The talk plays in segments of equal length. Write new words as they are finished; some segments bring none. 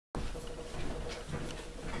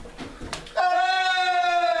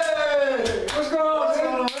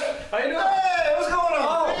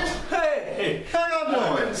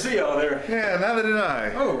neither did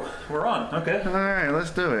I. Oh, we're on. Okay. All right,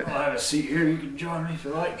 let's do it. I'll have a seat here. You can join me if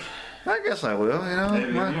you like. I guess I will, you know. Maybe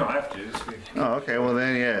you don't have to. Oh, okay. Well,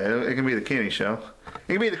 then, yeah, it can be the Kenny show.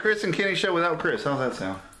 It can be the Chris and Kenny show without Chris. How's that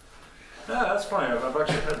sound? Yeah, that's fine. I've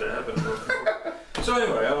actually had that happen before. So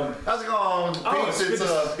anyway, how's it going? Oh, Peeps?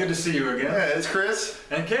 it's good to see you again. Yeah, it's Chris.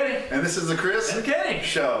 And Kenny. And this is the Chris and Kenny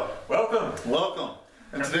show. Welcome. Welcome.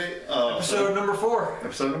 And today, episode number 4.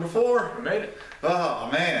 Episode number 4. We made it. Oh,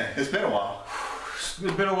 man. It's been a while.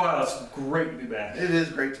 It's been a while. It's great to be back. It is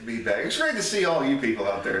great to be back. It's great to see all you people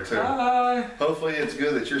out there, too. Hi. Hopefully it's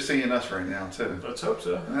good that you're seeing us right now, too. Let's hope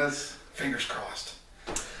so. That's fingers crossed.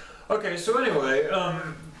 Okay, so anyway,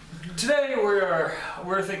 today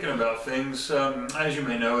we're thinking about things. As you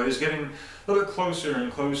may know, it is getting a little bit closer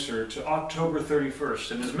and closer to October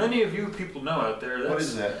 31st, and as many of you people know out there, what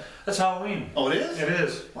is that? That's Halloween. Oh, it is? It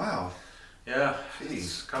is. Wow. Yeah. Jeez.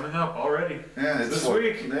 It's coming up already. Yeah, it's this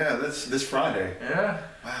week. Yeah, this Friday. Yeah.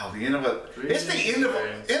 Wow, the end of it. It's the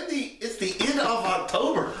end of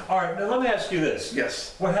October. All right, now let me ask you this.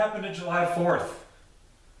 Yes. What happened to July 4th?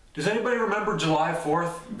 Does anybody remember July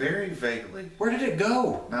 4th? Very vaguely. Where did it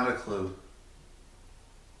go? Not a clue.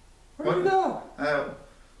 Where did it go?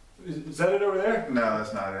 Is that it over there? No,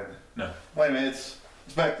 that's not it. No. Wait a minute,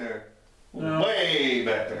 it's back there. No. Way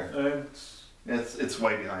back there. It's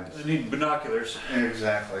way behind us. I need binoculars.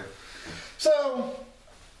 Exactly. So,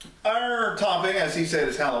 our topic, as he said,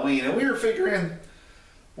 is Halloween, and we were figuring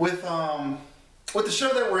with the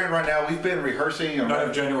show that we're in right now, we've been rehearsing. Night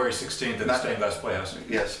of January 16th at the Stained Glass Playhouse.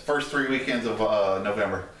 Yes, first 3 weekends of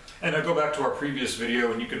November. And I go back to our previous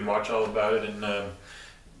video, and you can watch all about it, and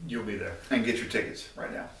you'll be there. And get your tickets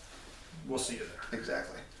right now. We'll see you there.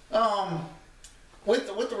 Exactly.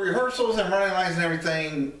 With the rehearsals and running lines and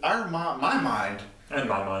everything, my mind and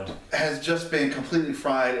my mind has just been completely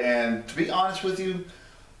fried. And to be honest with you,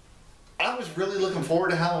 I was really looking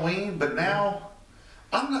forward to Halloween, but now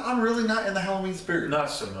I'm really not in the Halloween spirit.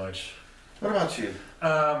 Not so much. What about you?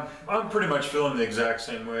 I'm pretty much feeling the exact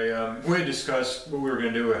same way. We had discussed what we were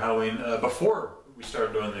going to do with Halloween before we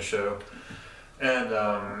started doing the show. And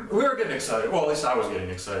we were getting excited. Well, at least I was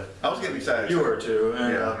getting excited. I was getting excited. You were too.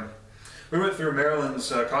 And yeah. We went through Marilyn's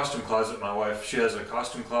costume closet. My wife, she has a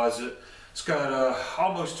costume closet. It's got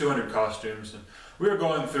almost 200 costumes. And we were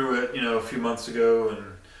going through it, a few months ago.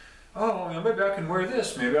 And maybe I can wear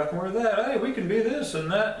this. Maybe I can wear that. Hey, we can be this and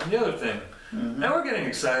that and the other thing. Mm-hmm. And we're getting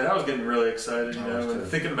excited. I was getting really excited, and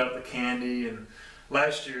thinking about the candy. And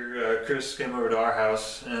last year, Chris came over to our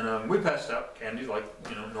house, and we passed out candy like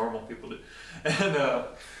normal people do. And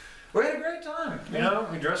we had a great time.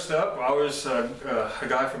 We dressed up. I was a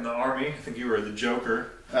guy from the army. I think you were the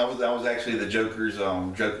Joker. I was actually the Joker's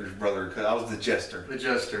brother. I was the Jester. The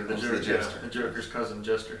Jester. The Joker's cousin,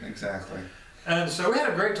 Jester. Exactly. And so we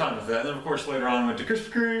had a great time with that. And then, of course, later on, we went to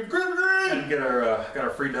Krispy Kreme. And get our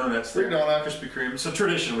free donuts there. Free donut. Krispy Kreme. It's a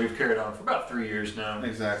tradition we've carried on for about 3 years now.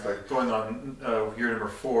 Exactly. Going on year number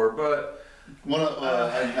 4. But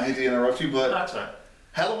I hate to interrupt you, but that's right.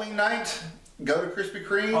 Halloween night, go to Krispy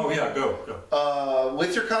Kreme. Oh yeah, go.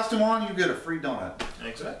 With your costume on, you get a free donut.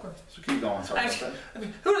 Exactly. So keep going. Sorry about that. I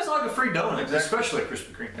mean, who doesn't like a free donut, exactly. Especially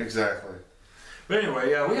Krispy Kreme? Exactly. But anyway,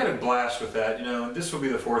 yeah, we had a blast with that. This will be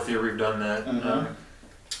the 4th year we've done that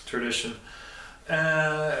tradition.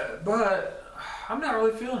 But I'm not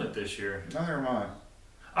really feeling it this year. Neither am I.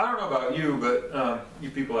 I don't know about you, but you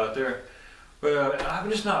people out there, but I'm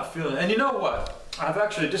just not feeling it. And you know what? I've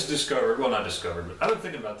actually just discovered, well, not discovered, but I've been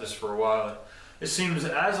thinking about this for a while. It seems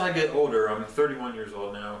as I get older, I'm 31 years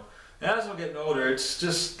old now, and as I'm getting older, it's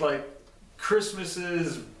just like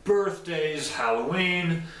Christmases, birthdays,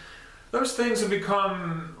 Halloween, those things have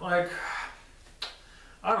become like,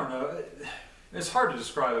 I don't know, it's hard to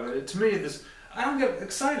describe it, but to me, I don't get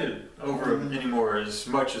excited over them anymore as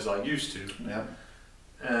much as I used to. Yeah.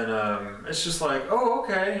 And it's just like, oh,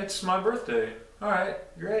 okay, it's my birthday. All right,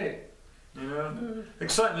 great.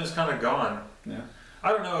 Excitement is kind of gone. Yeah. I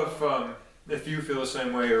don't know if you feel the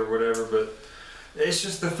same way or whatever, but it's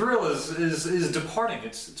just the thrill is departing.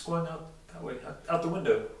 It's going out that way, out the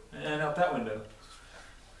window, and out that window.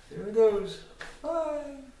 Here it goes.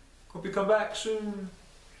 Bye. Hope you come back soon.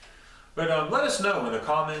 But let us know in the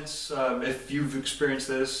comments if you've experienced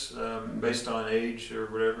this based on age or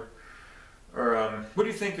whatever. Or what do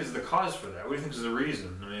you think is the cause for that? What do you think is the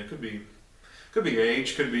reason? I mean, it could be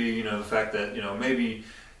age, could be the fact that maybe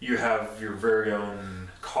you have your very own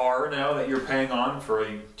car now that you're paying on for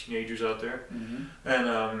you teenagers out there,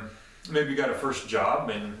 and maybe you got a first job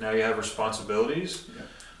and now you have responsibilities. Yeah.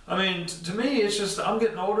 I mean, to me, it's just I'm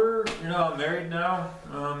getting older. I'm married now,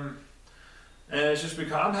 And it's just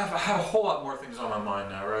because I have a whole lot more things on my mind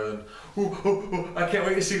now rather than, I can't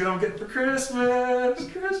wait to see what I'm getting for Christmas.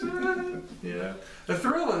 Yeah. The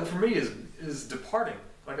thrill for me is departing.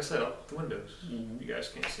 Like I said, out the windows. You guys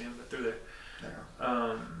can't see them, but they're there.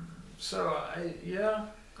 Yeah. So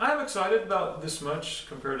I'm excited about this much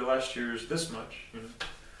compared to last year's this much, you know.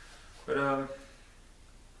 But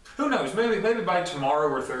who knows? Maybe by tomorrow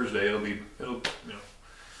or Thursday it'll you know,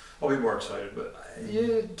 I'll be more excited. But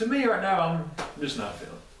yeah, to me right now I'm just not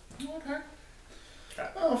feeling. Okay.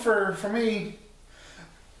 Well, for me,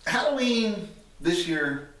 Halloween this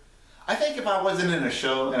year, I think if I wasn't in a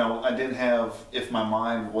show and I didn't have, if my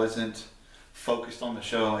mind wasn't focused on the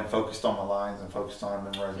show and focused on my lines and focused on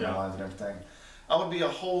memorizing my lines and everything, I would be a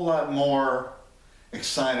whole lot more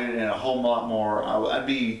excited and a whole lot more. I'd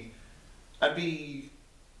be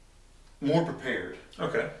more prepared.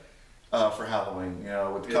 Okay. For Halloween, you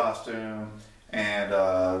know, with the costume and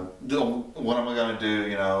what am I gonna do?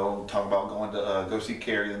 You know, talk about going to go see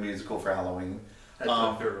Carrie the musical for Halloween At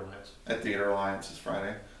Theater Alliance. At Theater Alliance this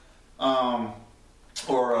Friday.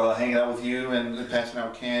 Or hanging out with you and passing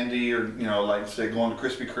out candy, or you know, like say going to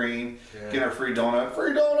Krispy Kreme, getting our free donut.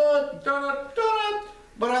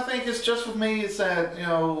 But I think it's just with me. It's that, you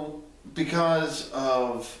know, because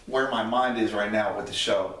of where my mind is right now with the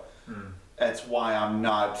show. That's why I'm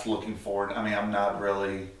not looking forward. I mean, I'm not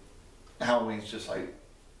really. Halloween's just like,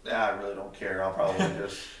 I really don't care. I'll probably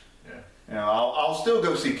just, you know, I'll still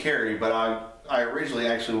go see Carrie, but I originally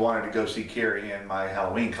actually wanted to go see Carrie in my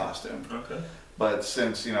Halloween costume. Okay. But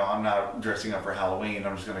since, you know, I'm not dressing up for Halloween,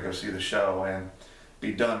 I'm just going to go see the show and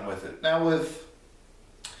be done with it. Now with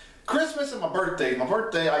Christmas and my birthday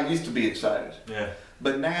I used to be excited. Yeah.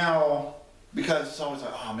 But now, because it's always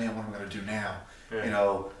like, oh man, what am I going to do now? Yeah. You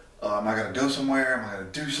know, am I going to go somewhere? Am I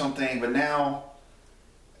going to do something? But now,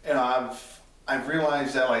 you know, I've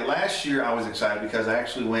realized that like last year I was excited because I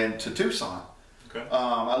actually went to Tucson. Okay.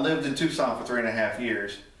 I lived in Tucson for 3.5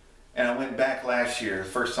 years. And I went back last year,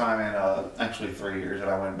 first time in actually 3 years that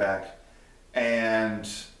I went back, and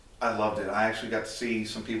I loved it. I actually got to see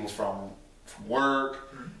some people from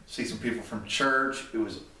work, see some people from church. It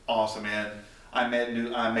was awesome, man. I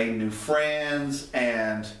made new friends,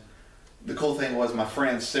 and the cool thing was my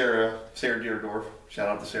friend Sarah Deerdorf. Shout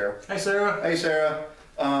out to Sarah. Hey Sarah. Hey Sarah.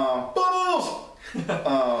 Bubbles.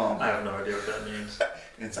 I have no idea what that means.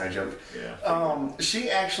 Inside joke. Yeah. She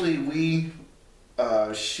actually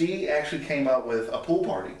came up with a pool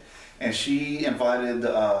party, and she invited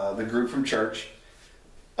the group from church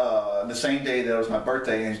the same day that it was my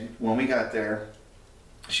birthday. And when we got there,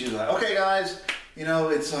 she was like, "Okay, guys, you know,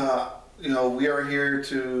 it's you know, we are here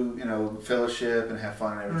to, you know, fellowship and have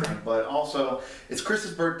fun and everything, but also it's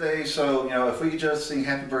Chris's birthday, so, you know, if we could just sing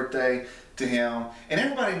happy birthday to him." And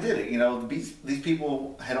everybody did it. You know, these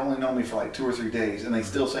people had only known me for like 2 or 3 days, and they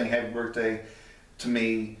still sang happy birthday to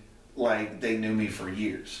me like they knew me for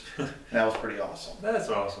years. That was pretty awesome. That's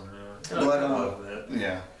awesome, man. I love that.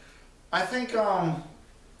 Yeah. I think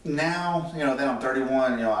now, you know, that I'm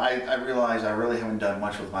 31, you know, I realize I really haven't done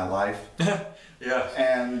much with my life. Yeah.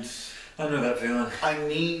 And I know that feeling. I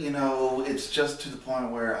need, you know, it's just to the point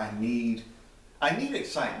where I need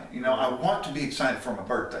excitement. You know, I want to be excited for my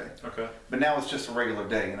birthday. Okay. But now it's just a regular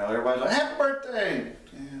day, you know. Everybody's like, "Happy birthday!"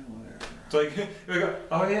 Yeah, whatever. It's like,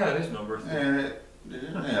 oh yeah, it is my birthday.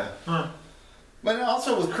 Yeah. Huh. But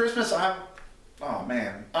also with Christmas, I'm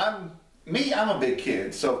a big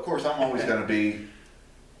kid, so of course I'm always gonna be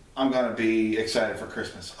excited for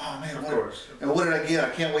Christmas. Oh man, what did I get? I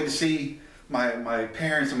can't wait to see my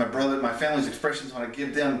parents and my brother, my family's expressions when I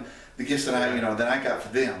give them the gifts that I got for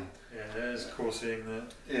them. Yeah, that is cool seeing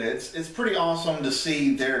that. Yeah, it's pretty awesome to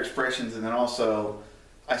see their expressions, and then also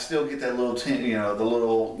I still get that little the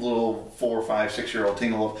little 4, 5, 6-year-old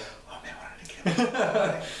tingle of,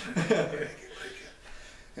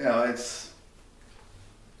 you know, it's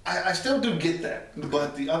I still do get that,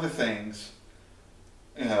 but the other things,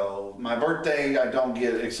 you know, my birthday I don't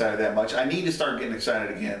get excited that much. I need to start getting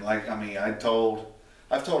excited again. Like, I mean, I've told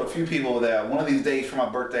a few people that one of these days for my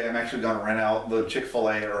birthday I'm actually going to rent out the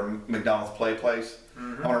Chick-fil-A or McDonald's Play Place.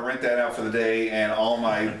 Mm-hmm. I want to rent that out for the day, and all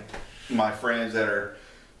my friends that are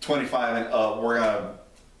 25 and up, we're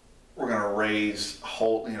gonna raise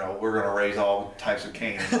all types of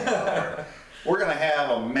canes. We're gonna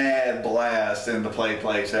have a mad blast in the Play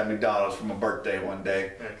Place at McDonald's for my birthday one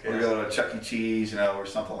day. Okay. We'll go to Chuck E. Cheese, you know, or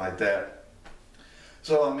something like that.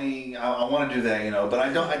 So I mean, I want to do that, you know, but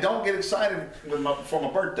I don't get excited for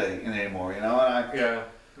my birthday anymore, you know. And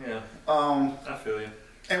I feel you.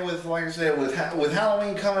 And with, like I said, with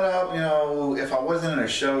Halloween coming up, you know, if I wasn't in a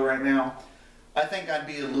show right now, I think I'd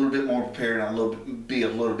be a little bit more prepared and be a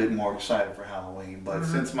little bit more excited for Halloween. But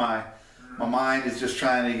since my mind is just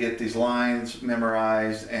trying to get these lines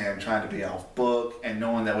memorized and trying to be off book, and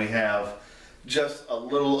knowing that we have just a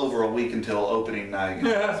little over a week until opening night,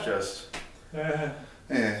 it's just hey,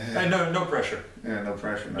 no pressure. Yeah, no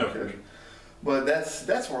pressure, no kidding. But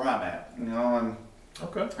that's where I'm at, you know. And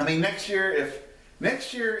okay. I mean, next year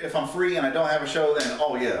if I'm free and I don't have a show, then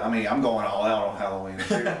oh yeah, I mean I'm going all out on Halloween.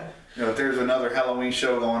 You know, if there's another Halloween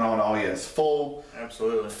show going on, oh yes, full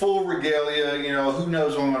regalia. You know, who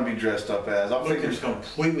knows what I'm going to be dressed up as? I'm thinking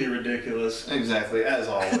completely ridiculous. Exactly, as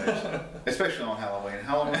always, especially on Halloween.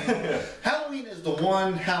 Halloween is the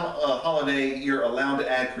one holiday you're allowed to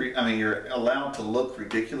act. You're allowed to look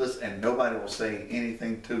ridiculous, and nobody will say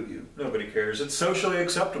anything to you. Nobody cares. It's socially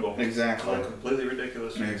acceptable. Exactly. It's completely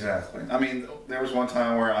ridiculous. Exactly. I mean, there was one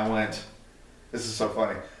time where I went. This is so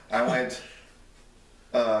funny. I went.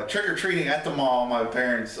 Trick-or-treating at the mall. My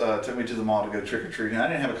parents took me to the mall to go trick-or-treating. I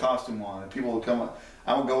didn't have a costume on, and people would come.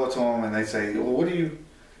 I would go up to them, and they'd say, "Well, what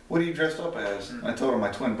are you dressed up as?" And I told them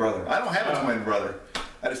my twin brother. I don't have a twin brother.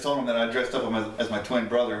 I just told them that I dressed up as my twin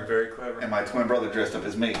brother. Very clever. And my twin brother dressed up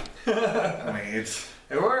as me. I mean,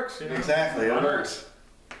 it works. You know? Exactly, it works.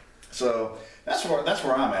 So that's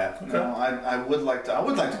where I'm at. Okay. You know, I would like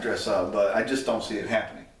to dress up, but I just don't see it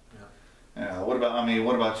happening. Yeah. What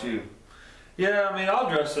about you? Yeah, I mean, I'll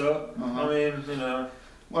dress up. I mean, you know.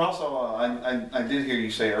 Well, also, I did hear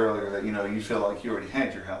you say earlier that, you know, you feel like you already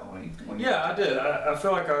had your Halloween. I did. I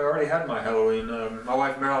feel like I already had my Halloween. My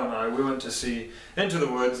wife Marilyn and I, we went to see Into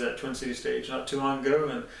the Woods at Twin City Stage not too long ago,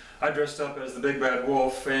 and I dressed up as the Big Bad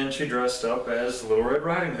Wolf, and she dressed up as Little Red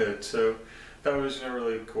Riding Hood. So that was, you know,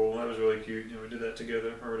 really cool. That was really cute. You know, we did that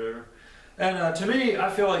together or whatever. And to me, I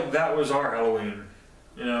feel like that was our Halloween.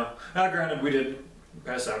 You know, now granted, we didn't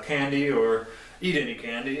pass out candy or eat any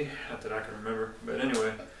candy, not that I can remember, but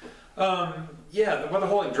anyway. The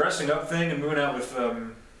whole like dressing up thing and moving out with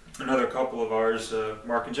another couple of ours,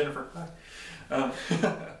 Mark and Jennifer.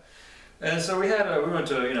 And so we went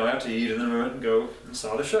to, you know, out to eat, and then we went and go and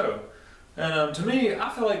saw the show. And to me, I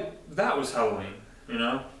feel like that was Halloween, you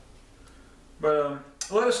know. But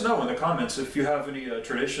let us know in the comments if you have any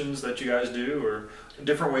traditions that you guys do or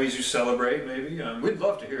different ways you celebrate. Maybe we'd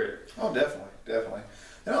love to hear it. Oh, definitely.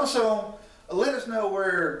 And also, let us know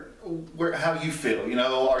how you feel. You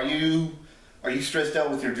know, are you stressed out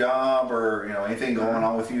with your job, or, you know, anything going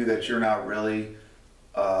on with you that you're not really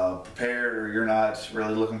prepared, or you're not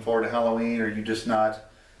really looking forward to Halloween, or you just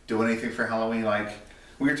not doing anything for Halloween? Like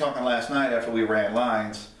we were talking last night after we ran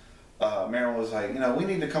lines. Meryl was like, you know, we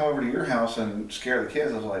need to come over to your house and scare the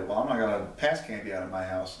kids. I was like, well, I'm not gonna pass candy out of my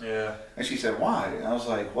house. Yeah. And she said, why? And I was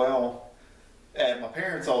like, well, at my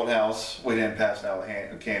parents' old house, we didn't pass out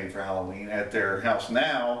candy for Halloween. At their house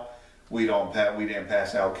now, we didn't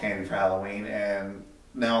pass out candy for Halloween. And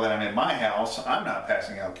now that I'm in my house, I'm not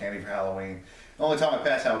passing out candy for Halloween. The only time I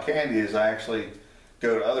pass out candy is I actually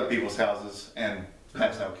go to other people's houses and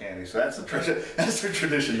pass out candy. So that's the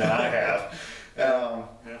tradition that I have.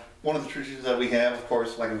 One of the traditions that we have, of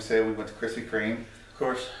course, like we said, we went to Krispy Kreme. Of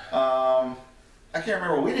course. I can't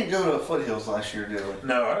remember. We didn't go to Foothills last year, did we?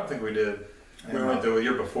 No, I don't think we did. We went the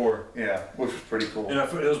year before. Yeah, which was pretty cool. You know,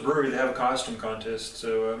 Foothills Brewery, they have a costume contest.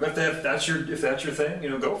 So if that's your thing,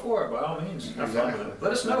 you know, go for it by all means. Have fun with it.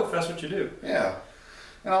 Let us know if that's what you do. Yeah,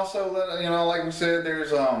 and also, you know, like we said,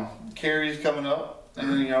 there's Carrie's coming up,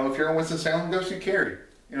 and you know, if you're in Winston-Salem, go see Carrie.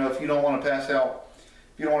 You know, if you don't want to pass out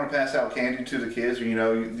candy to the kids, or you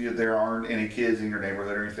know, there aren't any kids in your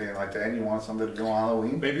neighborhood or anything like that, and you want something to go on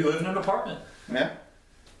Halloween. Maybe you live in an apartment. Yeah.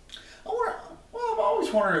 I've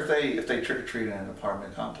always wondered if they trick or treat in an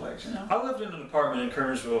apartment complex. You know? I lived in an apartment in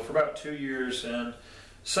Kernersville for about 2 years, and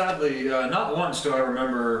sadly, not once do I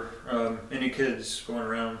remember any kids going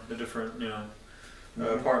around the different, you know,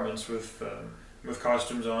 apartments with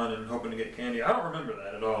costumes on and hoping to get candy. I don't remember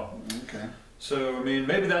that at all. Okay. So I mean,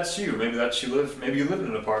 maybe that's you. Maybe you live in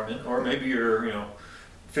an apartment, or maybe you're, you know,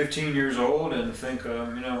 15 years old and think, you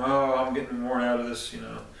know, oh, I'm getting worn out of this, you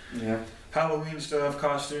know. Yeah. Halloween stuff,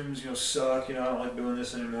 costumes, you know, suck. You know, I don't like doing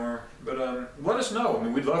this anymore. But let us know. I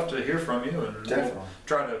mean, we'd love to hear from you, and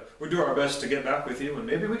we'll do our best to get back with you, and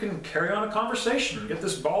maybe we can carry on a conversation and get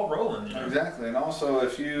this ball rolling. You know? Exactly, and also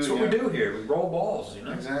if you. That's what we do here. We roll balls. You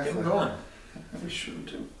know, exactly. Get them going. We shoot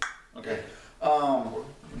too. Okay.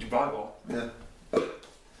 Volleyball. Yeah.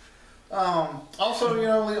 Also, you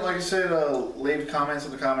know, like I said, leave comments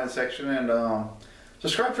in the comment section, and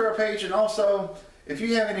subscribe to our page, and also, if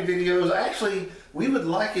you have any videos, actually, we would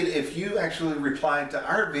like it if you actually replied to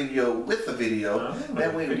our video with the video.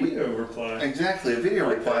 That way, reply. Exactly, a video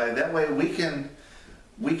reply. That way, we can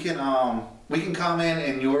we can comment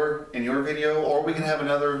in your video, or we can have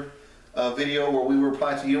another video where we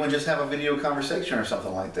reply to you and just have a video conversation or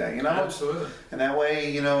something like that, you know? Absolutely. And that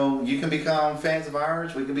way, you know, you can become fans of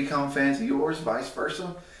ours, we can become fans of yours, vice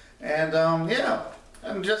versa. And yeah,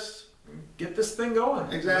 and just get this thing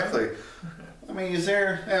going. Exactly. I mean, is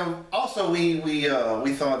there? Also, we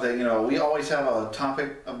thought that, you know, we always have a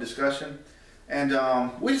topic of discussion, and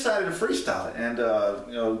we decided to freestyle it. And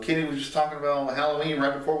you know, Kenny was just talking about Halloween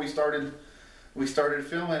right before we started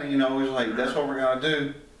filming. And, you know, we was like, that's what we're gonna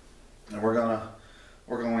do. And we're going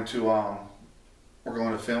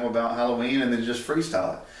to film about Halloween and then just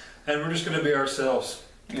freestyle it. And we're just going to be ourselves.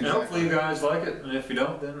 Exactly. And hopefully you guys like it. And if you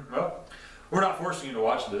don't, then, well, we're not forcing you to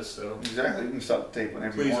watch this. So exactly. You can stop the tape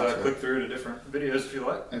whenever you want to. Please click through to different videos if you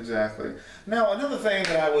like. Exactly. Now, another thing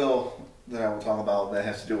that I will talk about that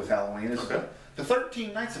has to do with Halloween is the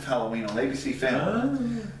 13 Nights of Halloween on ABC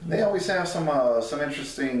Family. They always have some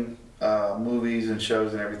interesting movies and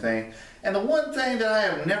shows and everything. And the one thing that I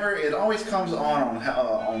have never, it always comes on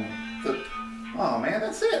the, oh man,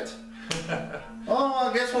 that's it. Oh,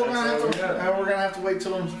 I guess we're gonna have to wait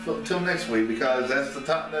till next week, because that's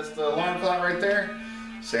the alarm clock right there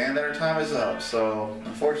saying that our time is up. So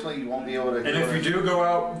unfortunately, you won't be able to. And if you do go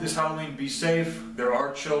out this Halloween, be safe. There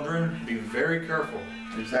are children. Be very careful.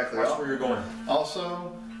 Exactly. Watch where you're going.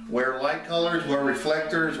 Also, wear light colors, wear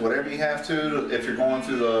reflectors, whatever you have to. If you're going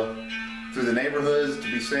through the neighborhoods,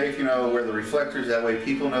 to be safe, you know, wear the reflectors. That way,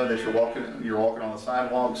 people know that you're walking on the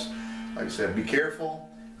sidewalks. Like I said, be careful.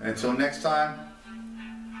 And until next time,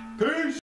 peace.